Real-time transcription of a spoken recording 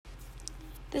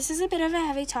This is a bit of a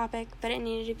heavy topic, but it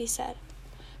needed to be said.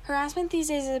 Harassment these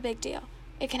days is a big deal.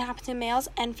 It can happen to males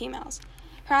and females.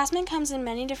 Harassment comes in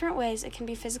many different ways. It can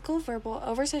be physical, verbal,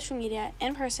 over social media,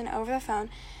 in person, over the phone,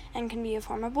 and can be a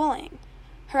form of bullying.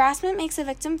 Harassment makes a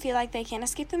victim feel like they can't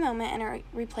escape the moment and it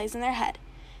replays in their head.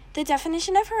 The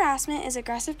definition of harassment is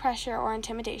aggressive pressure or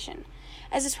intimidation.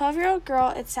 As a 12-year-old girl,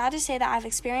 it's sad to say that I've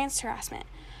experienced harassment.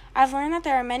 I've learned that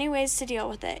there are many ways to deal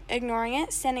with it, ignoring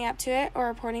it, standing up to it, or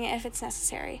reporting it if it's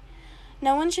necessary.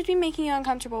 No one should be making you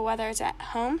uncomfortable, whether it's at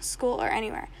home, school, or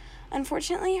anywhere.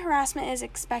 Unfortunately, harassment is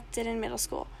expected in middle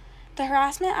school. The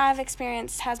harassment I've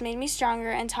experienced has made me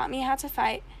stronger and taught me how to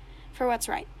fight for what's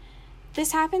right.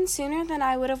 This happened sooner than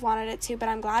I would have wanted it to, but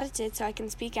I'm glad it did so I can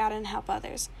speak out and help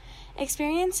others.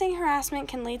 Experiencing harassment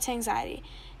can lead to anxiety.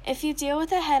 If you deal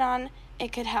with it head-on,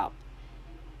 it could help.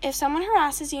 If someone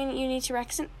harasses you, you need to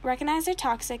recognize they're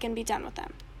toxic and be done with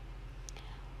them.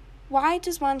 Why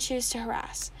does one choose to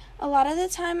harass? A lot of the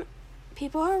time,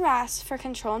 people harass for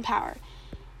control and power.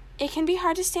 It can be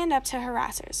hard to stand up to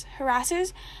harassers.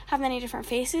 Harassers have many different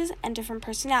faces and different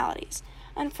personalities.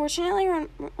 Unfortunately, when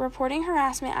reporting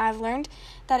harassment, I've learned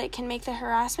that it can make the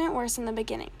harassment worse in the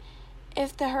beginning.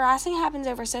 If the harassing happens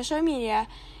over social media,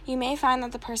 you may find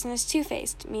that the person is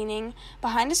two-faced, meaning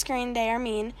behind a screen they are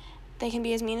mean. They can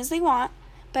be as mean as they want,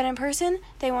 but in person,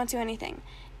 they won't do anything.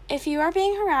 If you are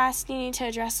being harassed, you need to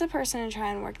address the person and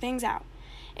try and work things out.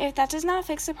 If that does not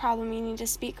fix the problem, you need to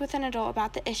speak with an adult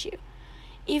about the issue,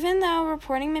 even though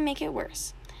reporting may make it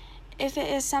worse. If it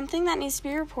is something that needs to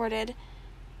be reported,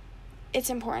 it's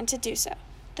important to do so.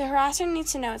 The harasser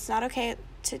needs to know it's not okay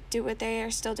to do what they are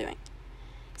still doing.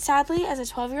 Sadly, as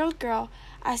a 12-year-old girl,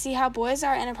 I see how boys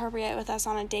are inappropriate with us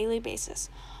on a daily basis.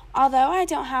 Although I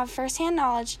don't have first-hand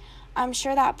knowledge, I'm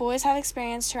sure that boys have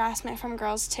experienced harassment from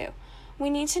girls too. We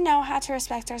need to know how to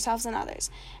respect ourselves and others,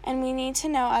 and we need to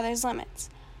know others' limits.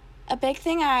 A big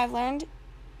thing I have learned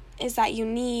is that you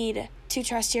need to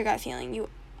trust your gut feeling. Your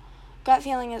gut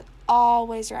feeling is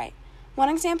always right. One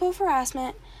example of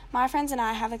harassment my friends and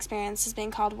I have experienced is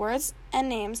being called words and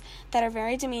names that are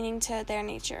very demeaning to their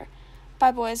nature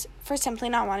by boys for simply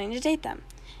not wanting to date them.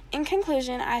 In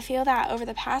conclusion, I feel that over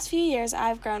the past few years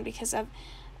I've grown because of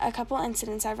a couple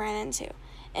incidents I've ran into.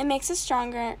 It makes us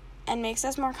stronger and makes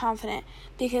us more confident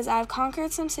because I've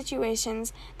conquered some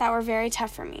situations that were very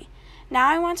tough for me. Now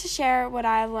I want to share what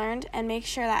I have learned and make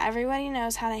sure that everybody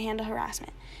knows how to handle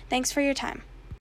harassment. Thanks for your time.